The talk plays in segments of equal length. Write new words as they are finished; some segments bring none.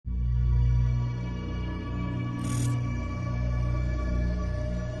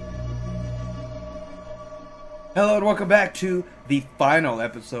Hello and welcome back to the final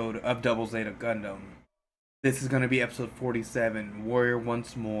episode of Double Zeta Gundam. This is going to be episode 47, Warrior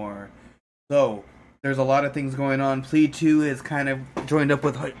Once More. So, there's a lot of things going on. Plea 2 is kind of joined up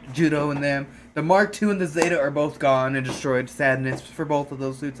with Judo and them. The Mark 2 and the Zeta are both gone and destroyed. Sadness for both of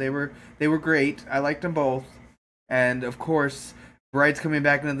those suits. They were great. I liked them both. And of course, Bright's coming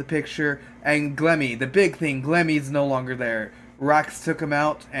back into the picture. And Glemmy, the big thing, Glemmy's no longer there. Rox took him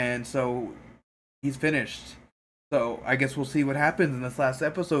out, and so he's finished. So I guess we'll see what happens in this last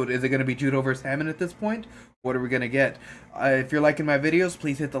episode. Is it going to be Judo vs. Hammond at this point? What are we going to get? If you're liking my videos,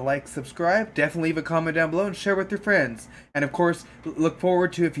 please hit the like, subscribe. Definitely leave a comment down below and share with your friends. And of course, look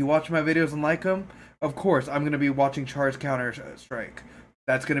forward to, if you watch my videos and like them, of course, I'm going to be watching Charge Counter Strike.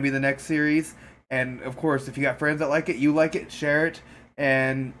 That's going to be the next series. And of course, if you got friends that like it, share it.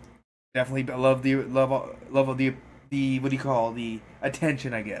 And definitely love of the what do you call, the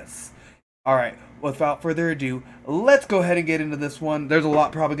attention, I guess. Alright, without further ado, let's go ahead and get into this one. There's a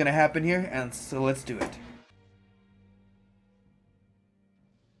lot probably going to happen here, and so let's do it.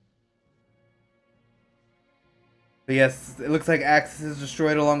 But yes, it looks like Axis is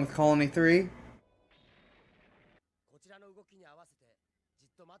destroyed along with Colony 3.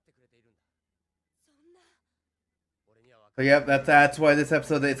 So yep, that's why this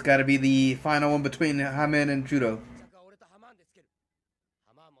episode, it's got to be the final one between Haman and Judo.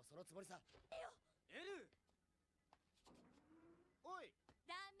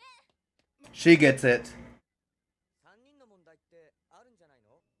 She gets it.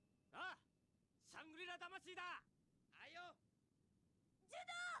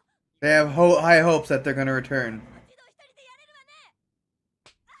 They have high hopes that they're going to return.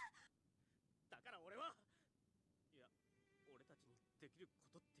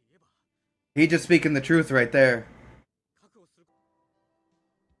 He just speaking the truth right there.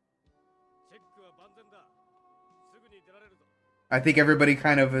 I think everybody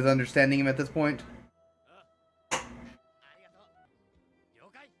kind of is understanding him at this point.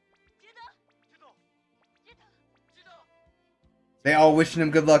 They all wishing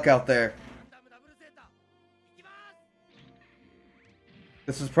him good luck out there.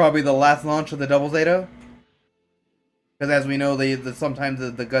 This is probably the last launch of the Double Zeta. Because as we know, sometimes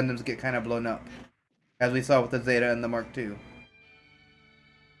the Gundams get kind of blown up. As we saw with the Zeta and the Mark II.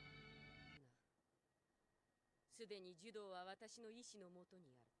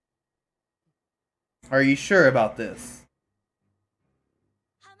 Are you sure about this?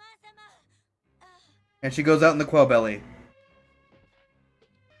 And she goes out in the Quell Belly.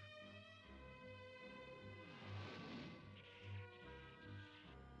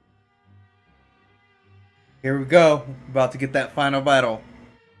 Here we go. About to get that final battle.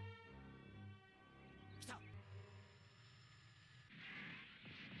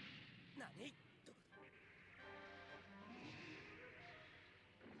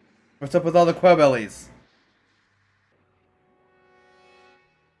 What's up with all the Quell Bellies?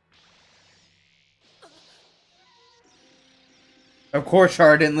 Of course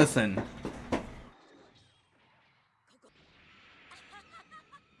Char didn't listen.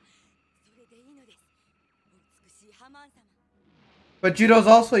 But Judo's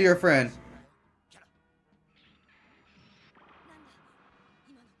also your friend.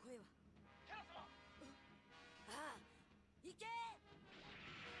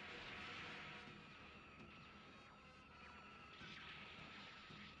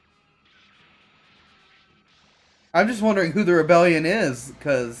 I'm just wondering who the rebellion is,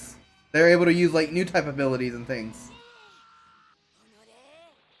 because they're able to use like new type abilities and things.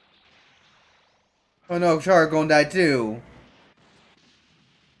 Oh no, Char gonna die too.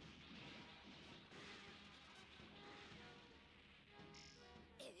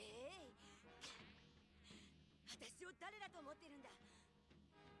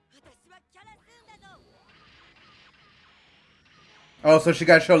 Oh, so she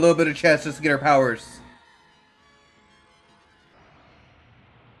got to show a little bit of chest just to get her powers.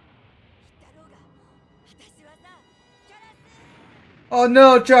 Oh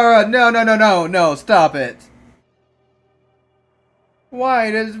no, Chara! No, stop it. Why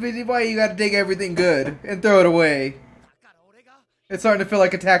you gotta dig everything good and throw it away? It's starting to feel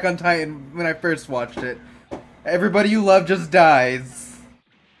like Attack on Titan when I first watched it. Everybody you love just dies.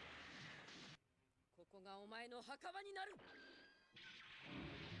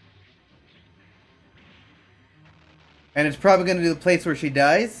 And it's probably gonna be the place where she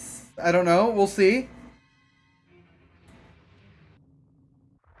dies? I don't know, we'll see.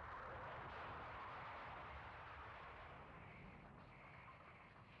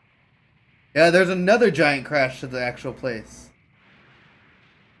 Yeah, there's another giant crash to the actual place.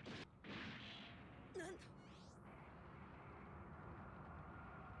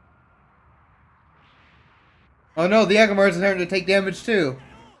 Oh no, the Agumar is starting to take damage too.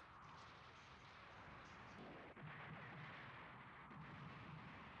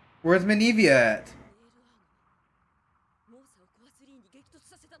 Where's Menevia at?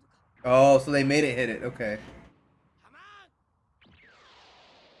 Oh, so they made it hit it. Okay.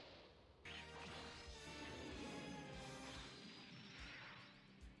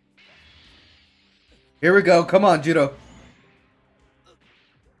 Here we go. Come on, Judo.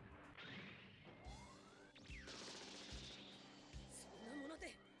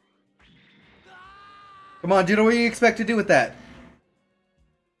 Come on, Judo. What do you expect to do with that?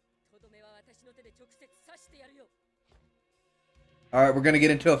 Alright, we're gonna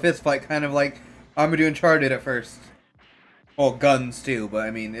get into a fist fight, kind of like Armadillo Uncharted at first. Well, guns too, but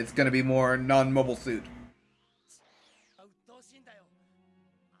I mean, it's gonna be more non-mobile suit.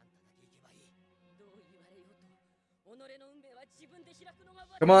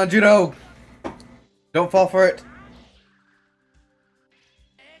 Come on, Judo! Don't fall for it.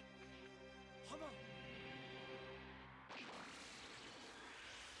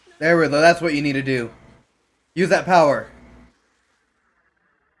 There we go, that's what you need to do. Use that power.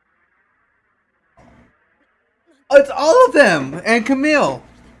 Oh, it's all of them! And Camille!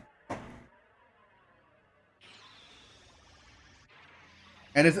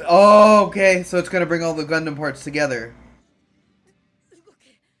 And it's... Oh, okay, so it's gonna bring all the Gundam parts together.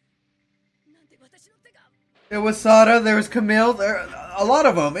 There was Sada, there was Camille, there... A lot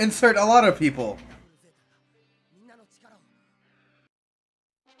of them. Insert a lot of people.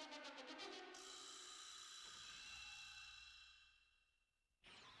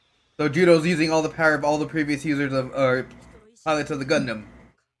 So Judo's using all the power of all the previous users of, pilots of the Gundam.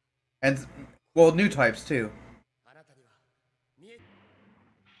 And, well, new types too.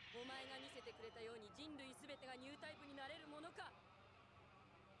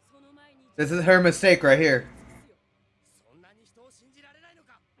 This is her mistake right here.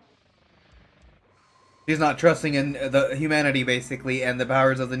 She's not trusting in the humanity, basically, and the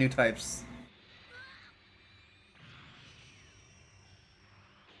powers of the new types.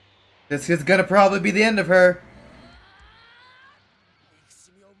 This is gonna probably be the end of her.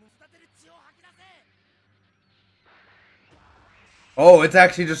 Oh, it's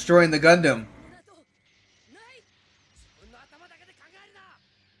actually destroying the Gundam.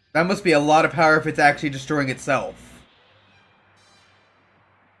 That must be a lot of power if it's actually destroying itself.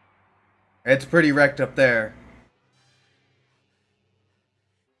 It's pretty wrecked up there.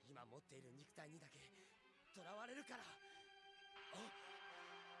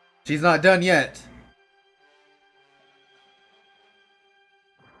 She's not done yet.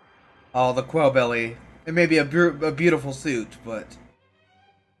 Oh, the Quell Belly. It may be a beautiful suit, but...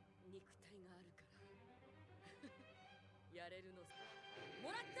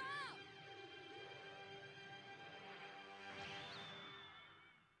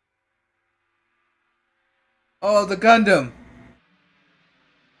 Oh, the Gundam!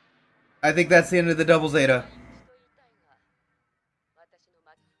 I think that's the end of the Double Zeta.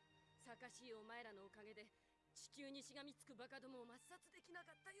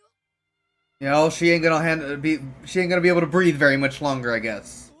 You know, she ain't gonna be able to breathe very much longer, I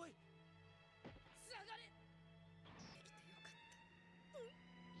guess.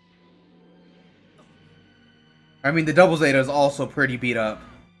 I mean, the Double Zeta is also pretty beat up.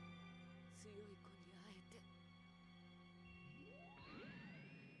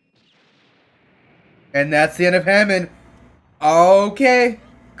 And that's the end of Hammond. Okay.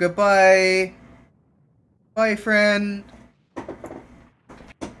 Goodbye. Bye, friend.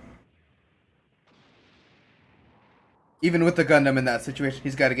 Even with the Gundam in that situation,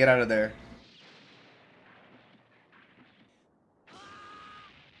 he's got to get out of there.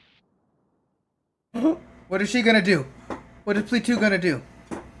 What is she gonna do? What is Plea 2 gonna do?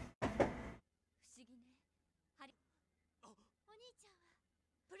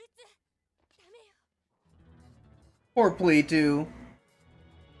 Poor Plea 2.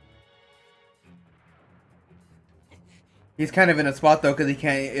 He's kind of in a spot though because he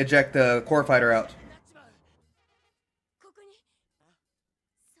can't eject the core fighter out.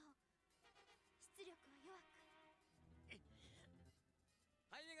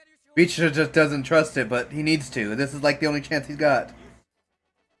 Beacher just doesn't trust it, but he needs to. This is like the only chance he's got.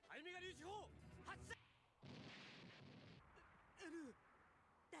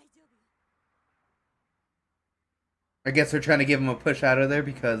 I guess they're trying to give him a push out of there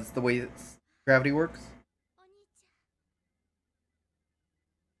because the way gravity works.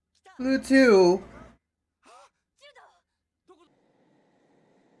 Blue 2.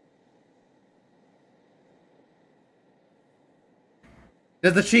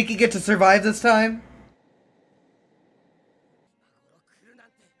 Does the Shiki get to survive this time?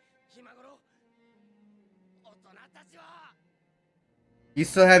 You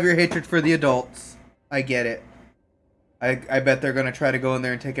still have your hatred for the adults. I get it. I bet they're gonna try to go in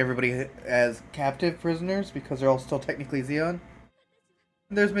there and take everybody as captive prisoners because they're all still technically Zeon.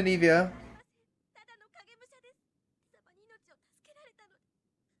 And there's Menevia.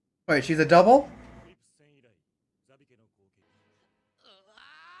 Wait, she's a double?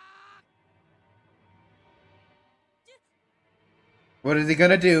 What is he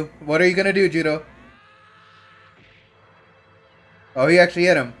gonna do? What are you gonna do, Judo? Oh, he actually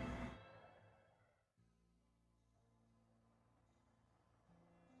hit him.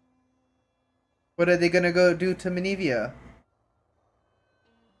 What are they gonna go do to Menevia?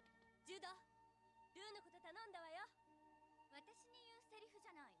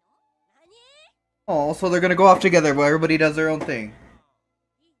 Oh, so they're gonna go off together while everybody does their own thing.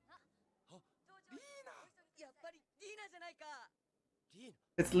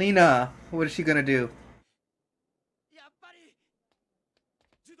 It's Lena. What is she gonna do?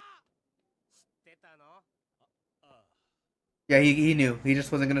 Yeah, he knew. He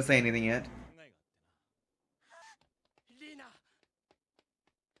just wasn't gonna say anything yet.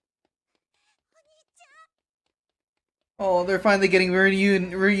 Oh, they're finally getting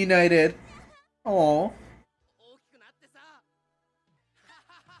reunited. Oh.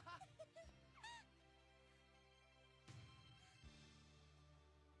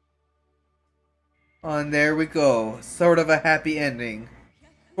 And there we go. Sort of a happy ending.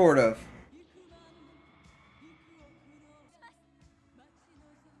 Sort of.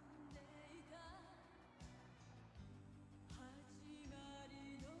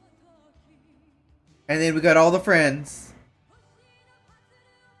 And then we got all the friends.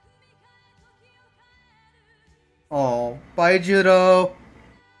 Oh, bye, Judo.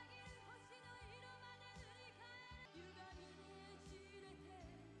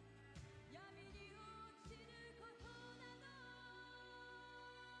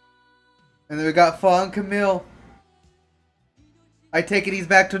 And then we got Fa and Camille. I take it he's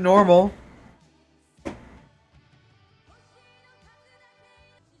back to normal.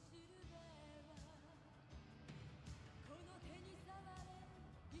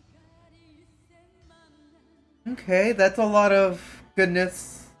 Okay, that's a lot of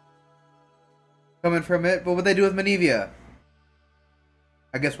goodness coming from it. But what they do with Menevia?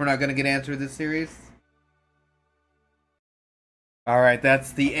 I guess we're not going to get answered this series. Alright,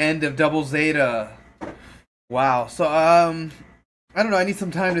 that's the end of Double Zeta. Wow. So, I don't know. I need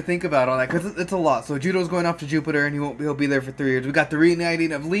some time to think about all that because it's a lot. So Judo's going off to Jupiter and he'll be there for 3 years. We got the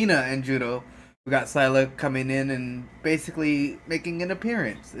reuniting of Lena and Judo. We got Scylla coming in and basically making an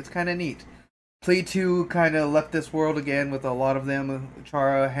appearance. It's kind of neat. Plea 2 kind of left this world again with a lot of them.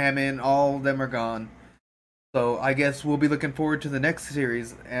 Chara, Hammond, all of them are gone. So I guess we'll be looking forward to the next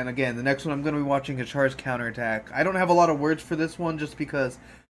series. And again, the next one I'm going to be watching is Chara's Counterattack. I don't have a lot of words for this one just because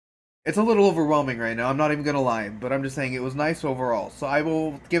it's a little overwhelming right now. I'm not even going to lie. But I'm just saying it was nice overall. So I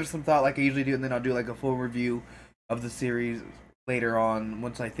will give it some thought like I usually do. And then I'll do like a full review of the series later on.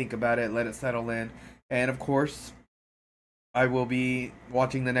 Once I think about it, let it settle in. And of course, I will be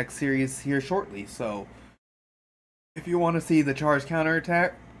watching the next series here shortly. So if you want to see the Chara's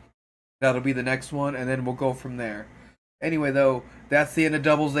Counterattack, that'll be the next one, and then we'll go from there. Anyway, though, that's the end of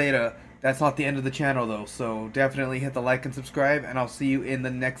Double Zeta. That's not the end of the channel, though, so definitely hit the like and subscribe, and I'll see you in the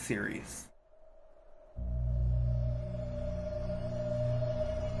next series.